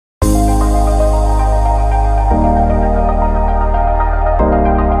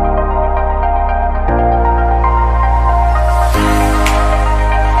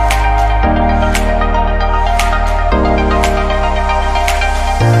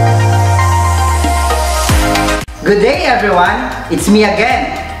Good day everyone! It's me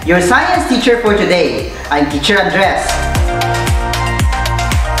again, your science teacher for today. I'm Teacher Andres.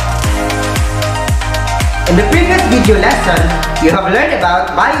 In the previous video lesson, you have learned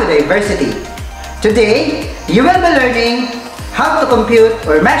about biodiversity. Today, you will be learning how to compute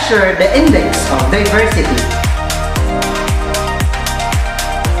or measure the index of diversity.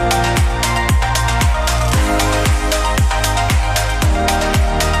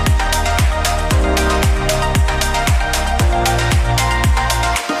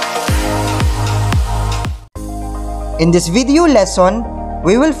 In this video lesson,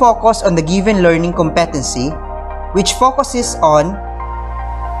 we will focus on the given learning competency, which focuses on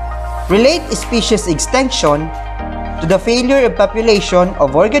relate species extinction to the failure of population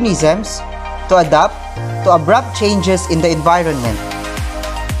of organisms to adapt to abrupt changes in the environment.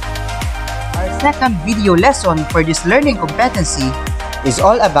 Our second video lesson for this learning competency is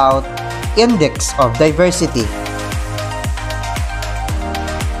all about index of diversity.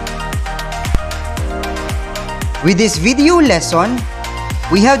 With this video lesson,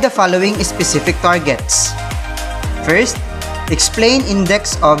 we have the following specific targets. First, explain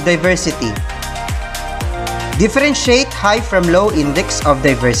index of diversity. Differentiate high from low index of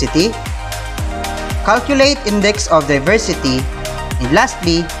diversity. Calculate index of diversity. And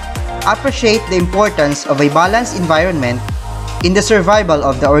lastly, appreciate the importance of a balanced environment in the survival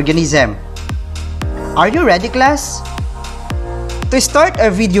of the organism. Are you ready, class? To start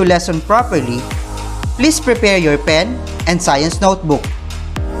our video lesson properly, please prepare your pen and science notebook.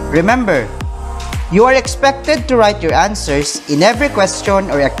 Remember, you are expected to write your answers in every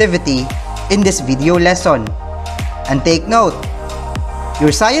question or activity in this video lesson. And take note,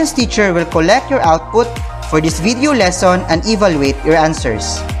 your science teacher will collect your output for this video lesson and evaluate your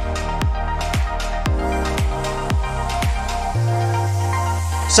answers.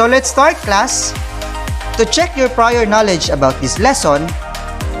 So let's start, class. To check your prior knowledge about this lesson,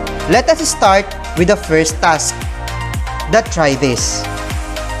 let us start with the first task. Try this.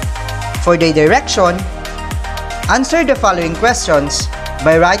 For the direction, answer the following questions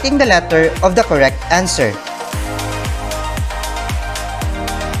by writing the letter of the correct answer.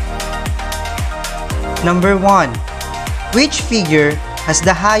 Number 1. Which figure has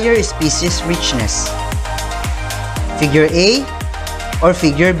the higher species richness? Figure A or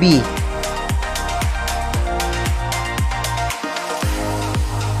figure B?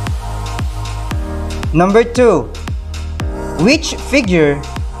 Number 2. Which figure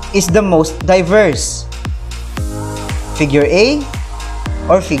is the most diverse? Figure A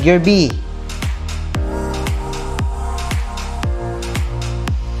or figure B?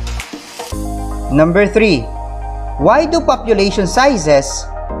 Number 3. Why do population sizes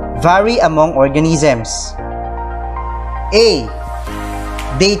vary among organisms? A.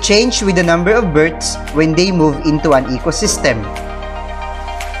 They change with the number of births when they move into an ecosystem.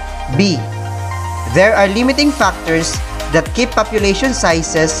 B. There are limiting factors that keep population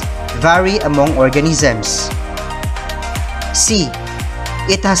sizes vary among organisms. C.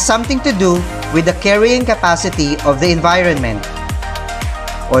 It has something to do with the carrying capacity of the environment.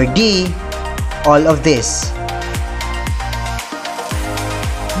 Or D. All of this.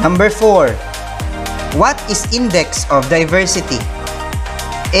 Number 4. What is index of diversity?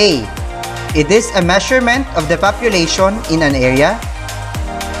 A. It is a measurement of the population in an area.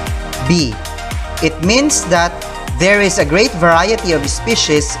 B. It means that there is a great variety of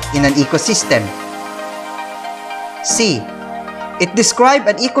species in an ecosystem. C. It describes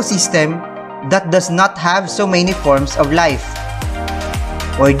an ecosystem that does not have so many forms of life.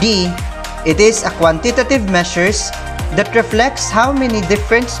 Or D. It is a quantitative measures that reflects how many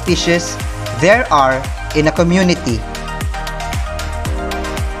different species there are in a community.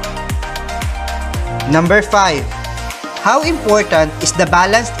 Number 5. How important is the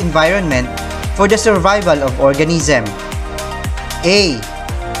balanced environment for the survival of organism? A.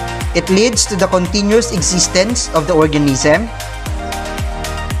 It leads to the continuous existence of the organism.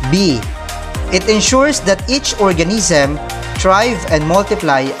 B. It ensures that each organism thrive and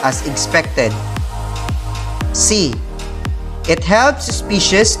multiply as expected. C. It helps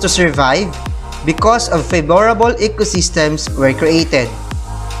species to survive because of favorable ecosystems were created.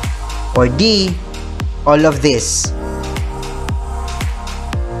 Or D. All of this.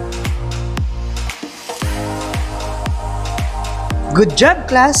 Good job,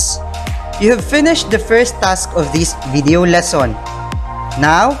 class! You have finished the first task of this video lesson.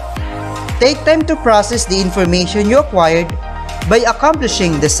 Now, take time to process the information you acquired by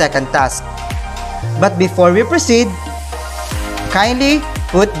accomplishing the second task. But before we proceed, kindly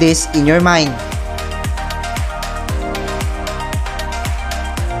put this in your mind.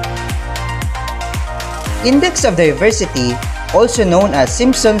 Index of diversity, also known as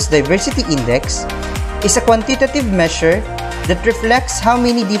Simpson's Diversity Index, is a quantitative measure that reflects how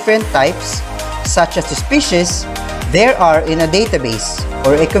many different types, such as species, there are in a database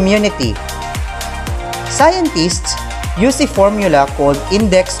or a community. Scientists use a formula called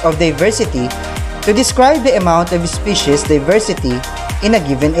Index of Diversity to describe the amount of species diversity in a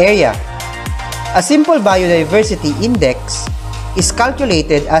given area. A simple biodiversity index is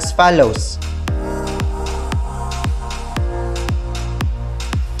calculated as follows.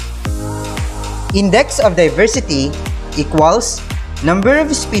 Index of diversity equals number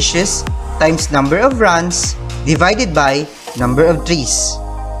of species times number of runs divided by number of trees.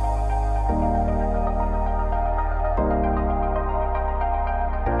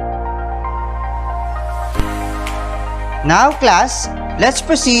 Now class, let's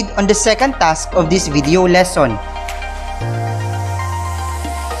proceed on the second task of this video lesson.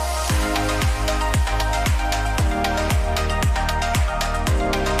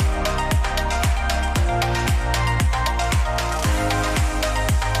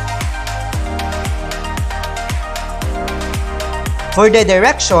 For the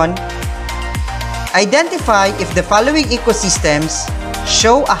direction, identify if the following ecosystems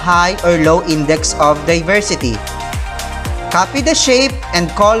show a high or low index of diversity. Copy the shape and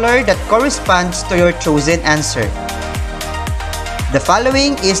color that corresponds to your chosen answer. The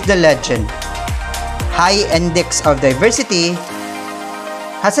following is the legend. High index of diversity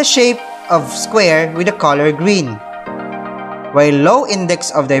has a shape of square with the color green, while low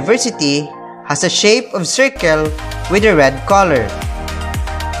index of diversity has a shape of circle with a red color.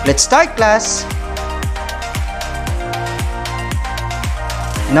 Let's start, class.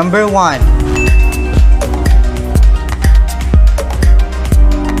 Number 1.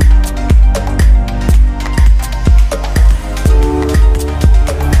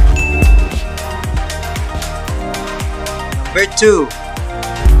 Number 2.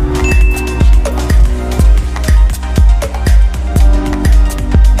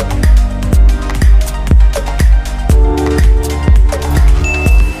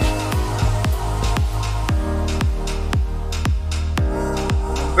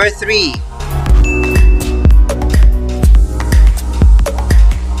 Number 3.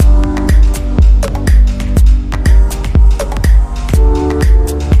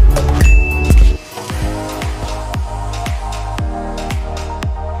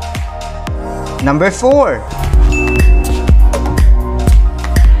 Number 4.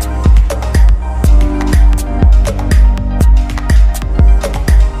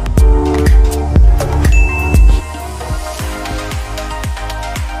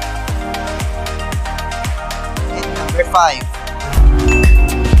 And number 5.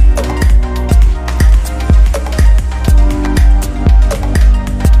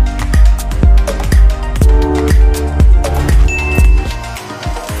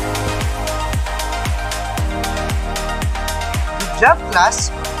 Good job,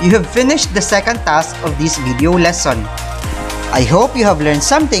 class! You have finished the second task of this video lesson. I hope you have learned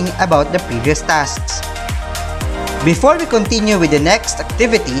something about the previous tasks. Before we continue with the next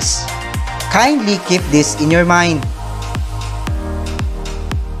activities, kindly keep this in your mind.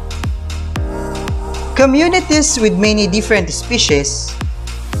 Communities with many different species,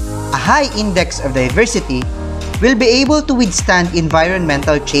 a high index of diversity, will be able to withstand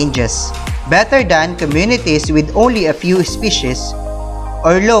environmental changes better than communities with only a few species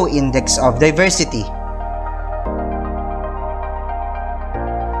or low index of diversity.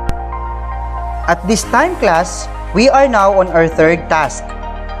 At this time, class, we are now on our third task,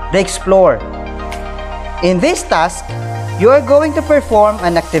 the Explore. In this task, you are going to perform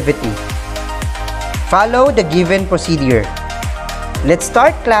an activity. Follow the given procedure. Let's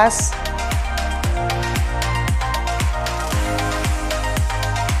start, class.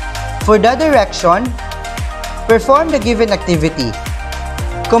 For the direction, perform the given activity.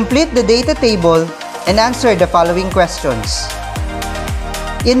 Complete the data table and answer the following questions.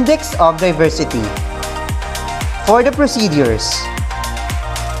 Index of diversity. For the procedures.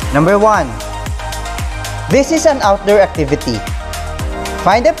 Number 1. This is an outdoor activity.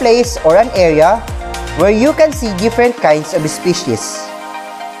 Find a place or an area where you can see different kinds of species.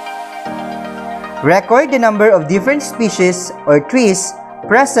 Record the number of different species or trees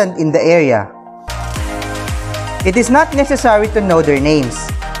present in the area. It is not necessary to know their names.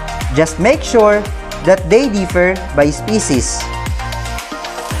 Just make sure that they differ by species.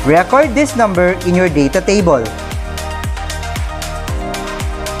 Record this number in your data table.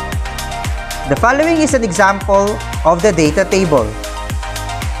 The following is an example of the data table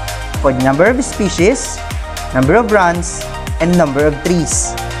for the number of species, number of runs, and number of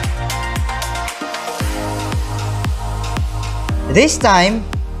trees. This time,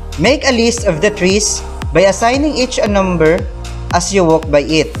 make a list of the trees by assigning each a number as you walk by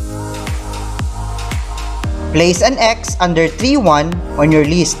it. Place an X under tree 1 on your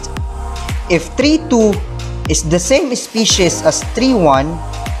list. If tree 2 is the same species as tree 1,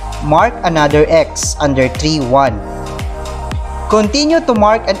 mark another X under tree 1. Continue to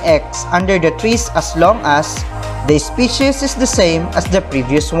mark an X under the trees as long as the species is the same as the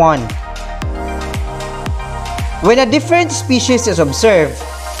previous one. When a different species is observed,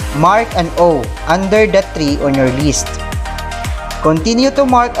 mark an O under that tree on your list. Continue to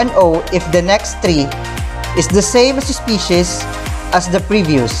mark an O if the next tree is the same species as the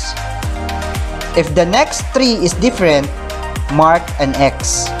previous. If the next tree is different, mark an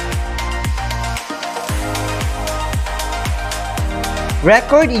X.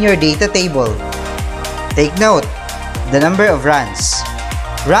 Record in your data table. Take note, the number of runs.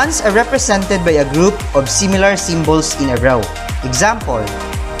 Runs are represented by a group of similar symbols in a row. Example,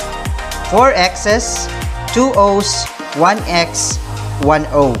 4 X's, 2 O's, 1 X, 1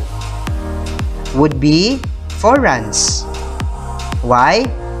 O would be 4 runs. Why?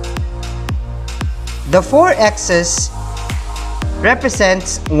 The 4 X's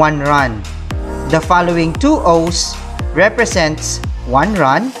represents 1 run. The following 2 O's represents 1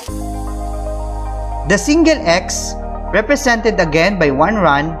 run. The single X represented again by 1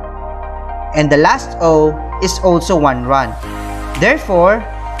 run, and the last O is also 1 run. Therefore,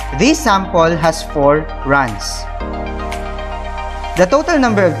 this sample has 4 runs. The total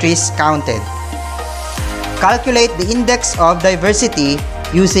number of trees counted. Calculate the index of diversity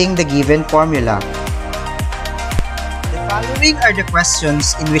using the given formula. The following are the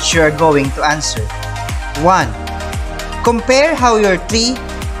questions in which you are going to answer. 1. Compare how your tree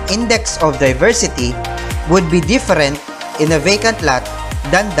index of diversity would be different in a vacant lot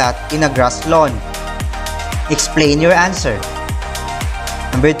than that in a grass lawn. Explain your answer.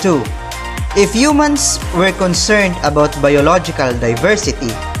 Number 2. If humans were concerned about biological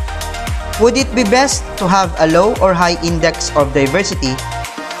diversity, would it be best to have a low or high index of diversity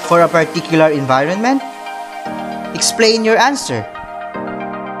for a particular environment? Explain your answer.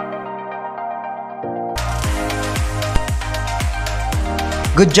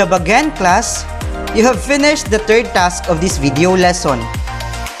 Good job again, class! You have finished the third task of this video lesson.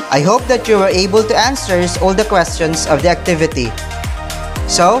 I hope that you were able to answer all the questions of the activity.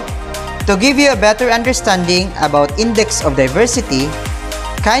 So, to give you a better understanding about index of diversity,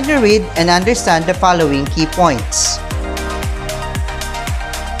 kindly read and understand the following key points.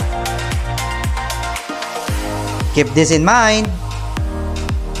 Keep this in mind.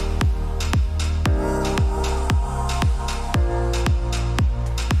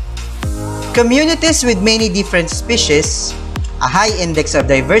 Communities with many different species, a high index of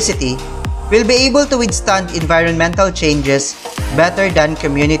diversity, will be able to withstand environmental changes better than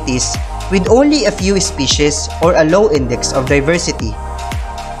communities with only a few species or a low index of diversity.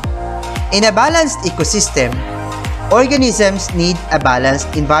 In a balanced ecosystem, organisms need a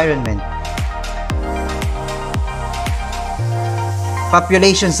balanced environment.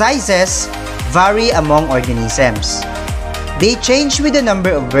 Population sizes vary among organisms. They change with the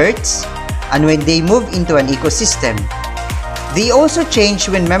number of births and when they move into an ecosystem. They also change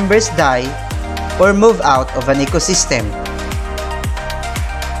when members die or move out of an ecosystem.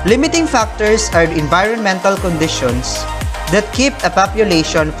 Limiting factors are environmental conditions that keep a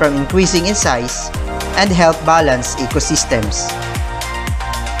population from increasing in size and help balance ecosystems.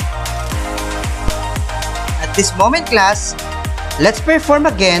 At this moment, class, let's perform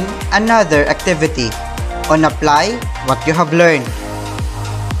again another activity on apply what you have learned.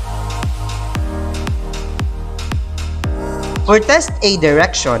 For test A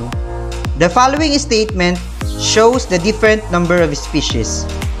direction, the following statement shows the different number of species.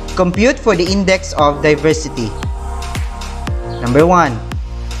 Compute for the index of diversity. Number 1.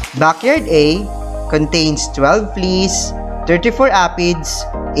 Backyard A contains 12 fleas, 34 aphids,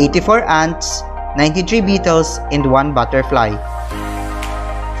 84 ants, 93 beetles, and 1 butterfly.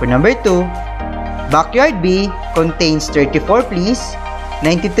 For number 2, Backyard B contains 34 fleas,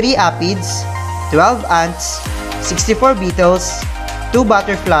 93 aphids, 12 ants, 64 beetles, 2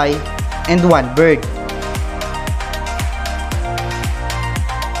 butterfly, and 1 bird.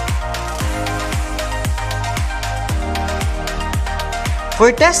 For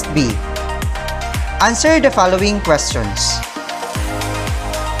test B, answer the following questions.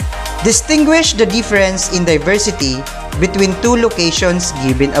 Distinguish the difference in diversity between 2 locations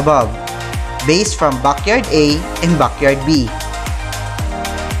given above, based from Backyard A and Backyard B.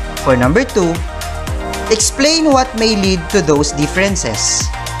 For number 2, explain what may lead to those differences.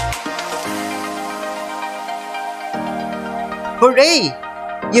 Hooray!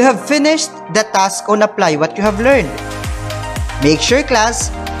 You have finished the task on Apply What You Have Learned. Make sure,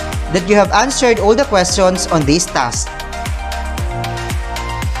 class, that you have answered all the questions on this task.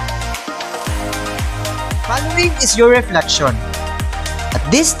 Following is your reflection. At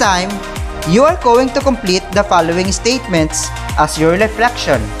this time, you are going to complete the following statements as your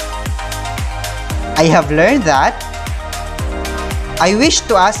reflection. I have learned that. I wish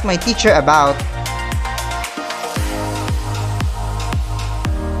to ask my teacher about.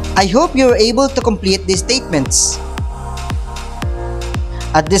 I hope you are able to complete these statements.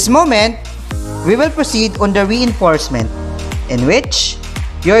 At this moment, we will proceed on the reinforcement, in which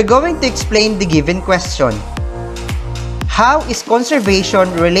you are going to explain the given question. How is conservation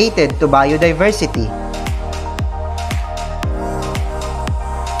related to biodiversity?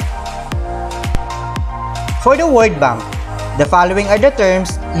 For the word bank, the following are the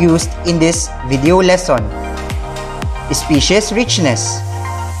terms used in this video lesson. Species richness,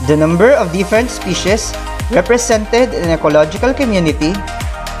 the number of different species represented in an ecological community,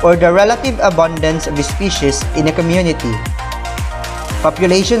 or the relative abundance of species in a community.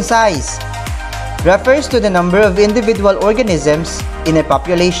 Population size refers to the number of individual organisms in a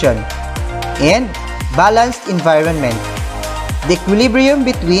population. And balanced environment, the equilibrium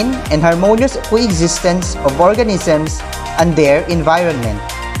between and harmonious coexistence of organisms and their environment.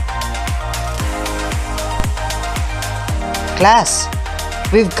 Class,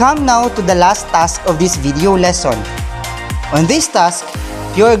 we've come now to the last task of this video lesson. On this task,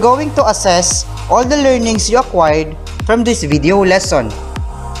 you are going to assess all the learnings you acquired from this video lesson.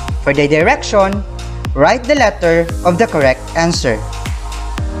 For the direction, write the letter of the correct answer.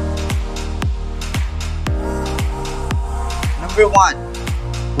 Number 1.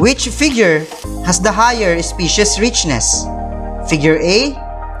 Which figure has the higher species richness? Figure A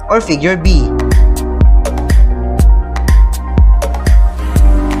or figure B?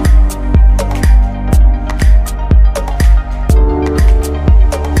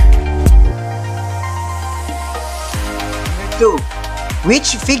 Number 2.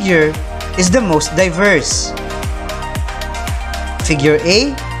 Which figure is the most diverse? Figure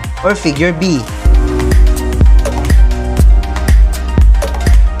A or figure B?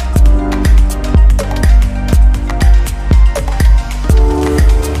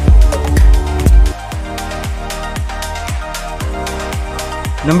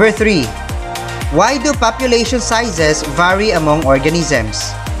 Number 3. Why do population sizes vary among organisms?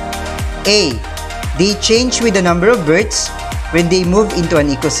 A. They change with the number of birds when they move into an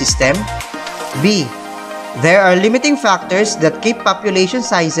ecosystem. B. There are limiting factors that keep population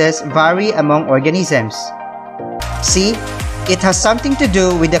sizes vary among organisms. C. It has something to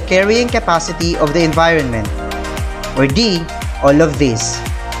do with the carrying capacity of the environment. Or D. All of these.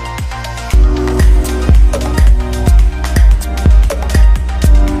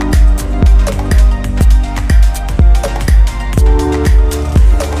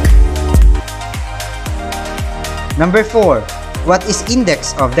 Number 4. What is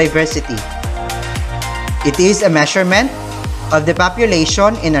index of diversity? It is a measurement of the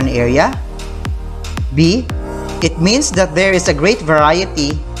population in an area. B. It means that there is a great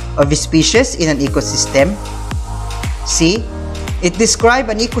variety of species in an ecosystem. C. It describes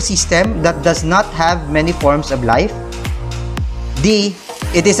an ecosystem that does not have many forms of life. D.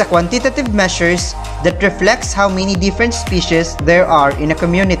 It is a quantitative measure that reflects how many different species there are in a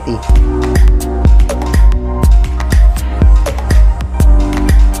community.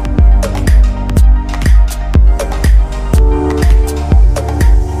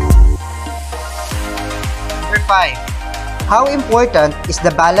 Number 5. How important is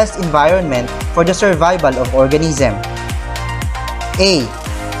the balanced environment for the survival of organism? A.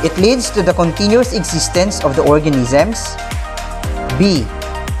 It leads to the continuous existence of the organisms. B.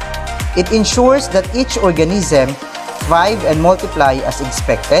 It ensures that each organism thrive and multiply as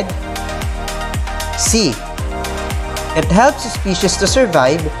expected. C. It helps species to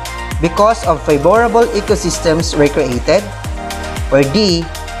survive because of favorable ecosystems were created. Or D.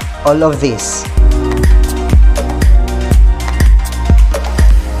 All of this.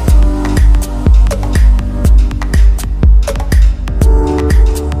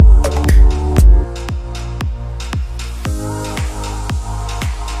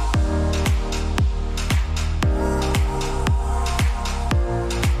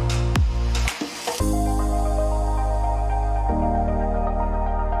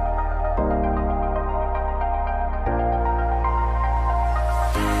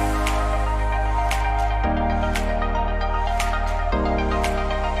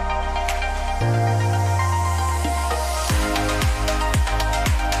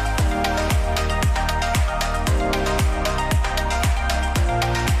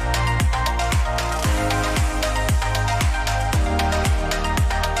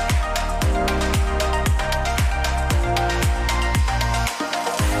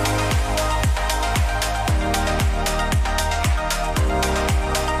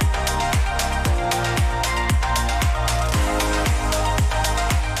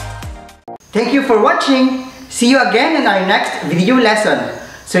 Thank you for watching. See you again in our next video lesson.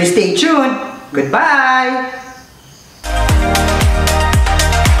 So stay tuned. Goodbye!